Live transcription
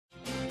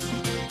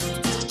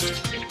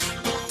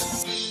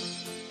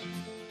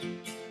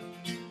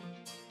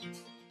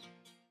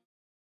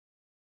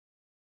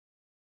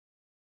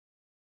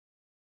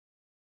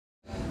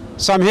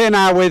So I'm here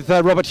now with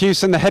Robert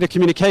Hewson, the Head of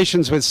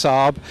Communications with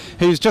Saab,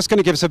 who's just going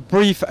to give us a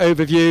brief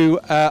overview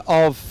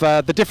of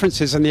the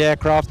differences in the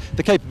aircraft,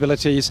 the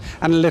capabilities,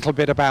 and a little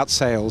bit about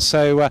sales.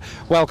 So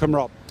welcome,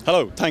 Rob.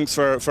 Hello, thanks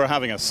for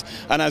having us.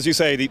 And as you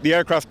say, the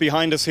aircraft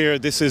behind us here,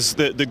 this is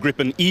the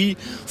Gripen E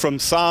from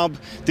Saab.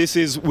 This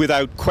is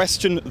without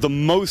question the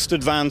most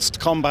advanced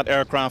combat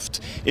aircraft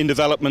in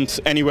development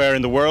anywhere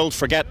in the world.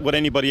 Forget what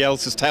anybody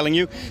else is telling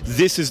you.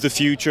 This is the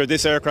future.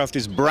 This aircraft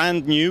is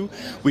brand new.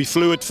 We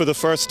flew it for the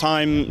first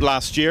time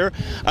last year.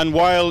 And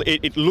while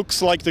it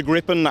looks like the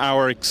Gripen,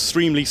 our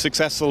extremely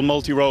successful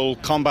multi-role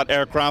combat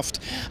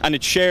aircraft, and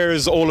it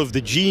shares all of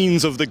the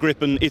genes of the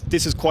Gripen,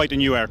 this is quite a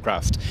new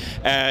aircraft.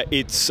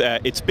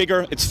 It's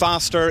bigger, it's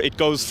faster, it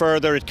goes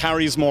further, it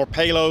carries more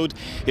payload,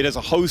 it has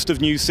a host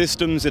of new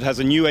systems, it has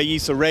a new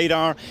AESA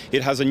radar,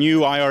 it has a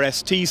new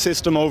IRST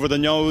system over the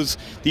nose.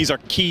 These are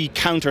key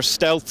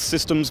counter-stealth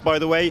systems, by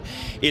the way.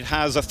 It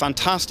has a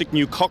fantastic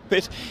new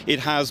cockpit. It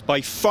has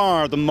by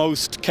far the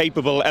most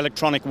capable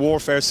electronic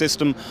warfare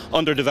system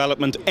under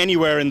development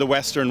anywhere in the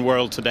Western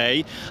world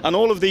today. And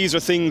all of these are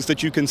things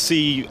that you can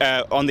see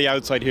on the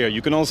outside here.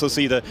 You can also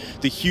see the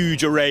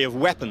huge array of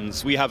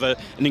weapons. We have an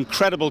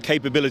incredible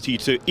capability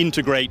to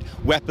integrate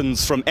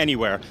weapons from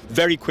anywhere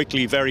very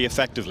quickly, very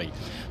effectively.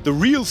 The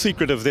real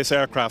secret of this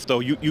aircraft,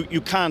 though,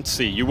 you can't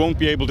see. You won't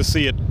be able to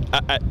see it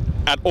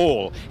at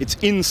all. It's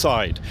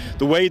inside.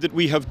 The way that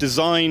we have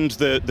designed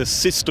the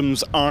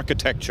systems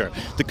architecture,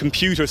 the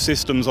computer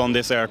systems on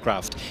this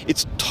aircraft,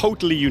 it's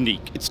totally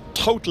unique. It's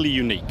totally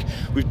unique.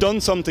 We've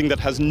done something that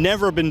has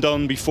never been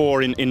done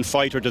before in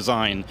fighter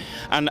design.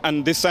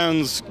 And this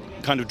sounds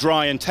kind of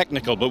dry and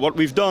technical, but what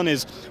we've done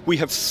is we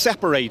have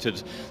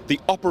separated the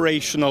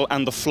operational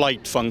and the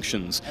flight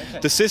functions. Okay.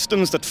 The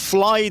systems that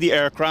fly the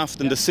aircraft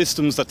and the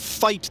systems that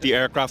fight the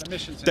aircraft,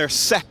 they're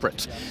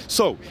separate. Yeah.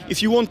 So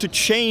if you want to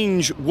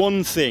change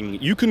one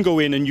thing, you can go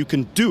in and you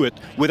can do it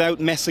without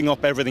messing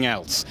up everything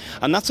else.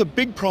 And that's a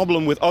big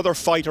problem with other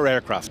fighter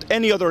aircraft,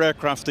 any other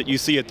aircraft that you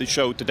see at the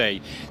show today.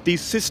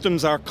 These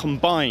systems are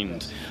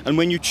combined. And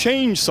when you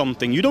change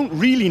something, you don't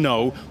really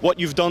know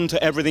what you've done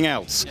to everything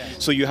else.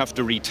 So you have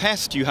to retest,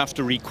 you have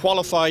to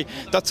requalify.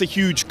 That's a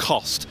huge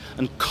cost,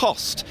 and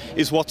cost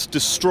is what's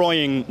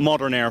destroying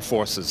modern air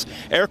forces.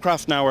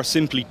 Aircraft now are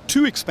simply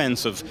too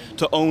expensive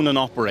to own and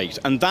operate,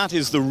 and that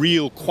is the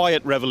real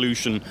quiet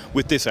revolution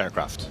with this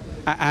aircraft.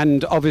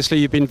 And obviously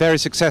you've been very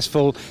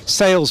successful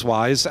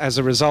sales-wise as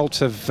a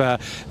result of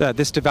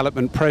this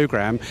development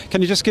program.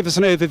 Can you just give us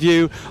an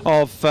overview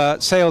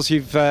of sales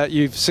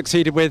you've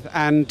succeeded with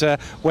and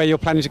where you're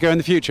planning to go in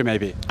the future,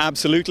 maybe?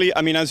 Absolutely.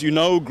 I mean, as you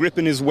know,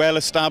 Gripen is well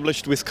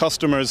established with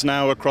customers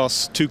now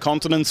across 2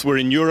 continents. We're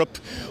in Europe,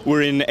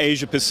 we're in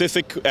Asia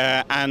Pacific,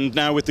 and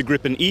now with the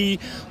Gripen E,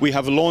 we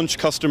have launch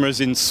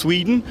customers in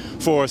Sweden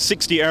for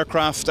 60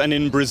 aircraft and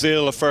in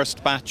Brazil a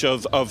first batch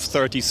of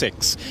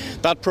 36.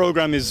 That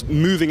program is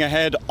moving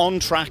ahead,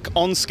 on track,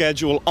 on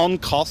schedule, on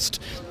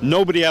cost.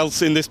 Nobody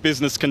else in this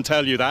business can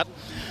tell you that.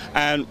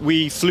 And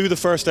we flew the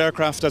first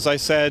aircraft, as I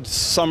said,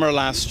 summer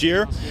last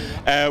year.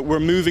 We're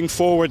moving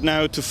forward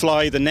now to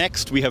fly the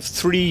next. We have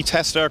 3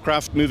 test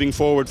aircraft moving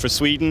forward for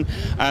Sweden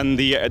and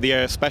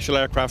the special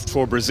aircraft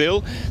for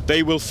Brazil.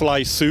 They will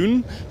fly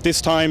soon. This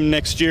time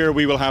next year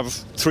we will have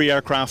 3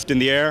 aircraft in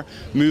the air,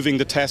 moving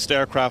the test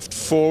aircraft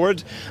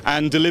forward,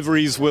 and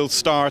deliveries will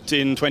start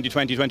in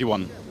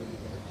 2020-21.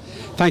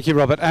 Thank you,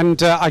 Robert.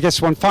 And I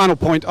guess one final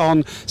point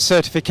on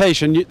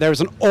certification. There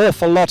is an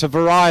awful lot of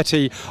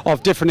variety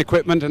of different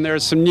equipment, and there are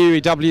some new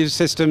EW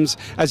systems,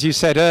 as you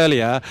said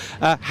earlier.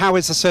 How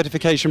is the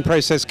certification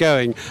process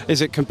going?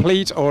 Is it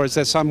complete, or is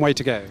there some way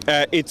to go?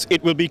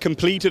 It will be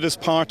completed as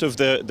part of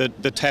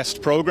the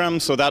test program,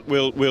 so that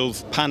will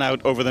pan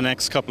out over the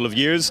next couple of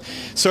years.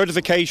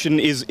 Certification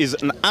is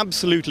an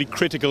absolutely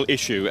critical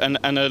issue,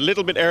 and a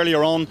little bit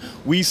earlier on,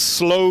 we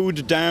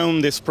slowed down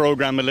this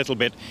program a little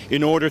bit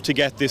in order to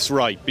get this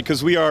right.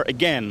 Because we are,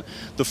 again,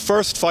 the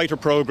first fighter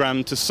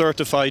program to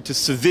certify to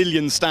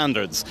civilian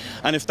standards.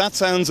 And if that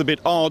sounds a bit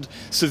odd,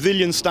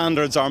 civilian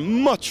standards are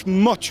much,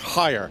 much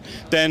higher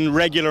than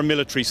regular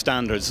military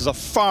standards. There's a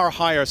far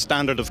higher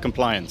standard of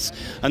compliance.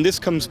 And this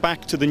comes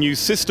back to the new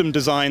system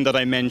design that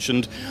I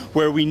mentioned,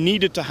 where we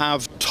needed to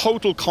have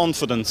total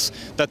confidence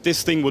that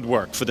this thing would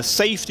work. For the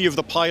safety of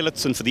the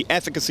pilots and for the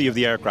efficacy of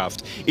the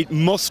aircraft, it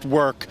must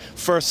work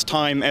first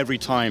time, every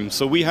time.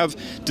 So we have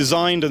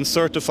designed and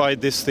certified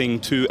this thing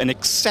to an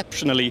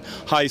exceptionally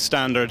high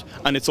standard,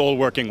 and it's all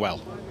working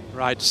well.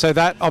 Right, so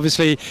that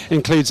obviously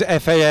includes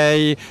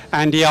FAA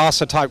and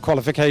EASA type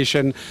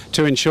qualification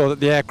to ensure that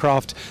the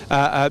aircraft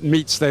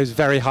meets those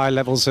very high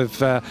levels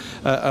of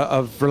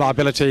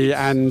reliability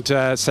and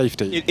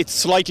safety. It's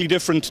slightly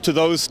different to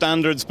those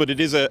standards, but it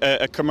is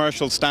a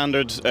commercial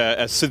standard,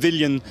 a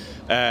civilian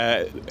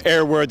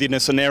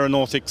airworthiness and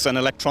aeronautics and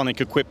electronic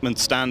equipment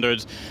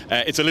standard.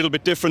 It's a little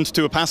bit different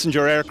to a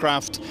passenger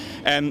aircraft,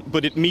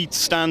 but it meets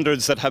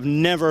standards that have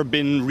never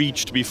been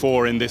reached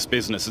before in this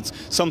business. It's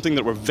something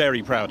that we're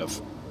very proud of.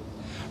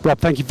 Rob,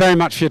 thank you very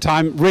much for your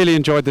time. Really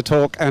enjoyed the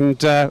talk, and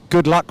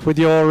good luck with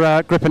your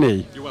Gripen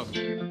E. You're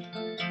welcome.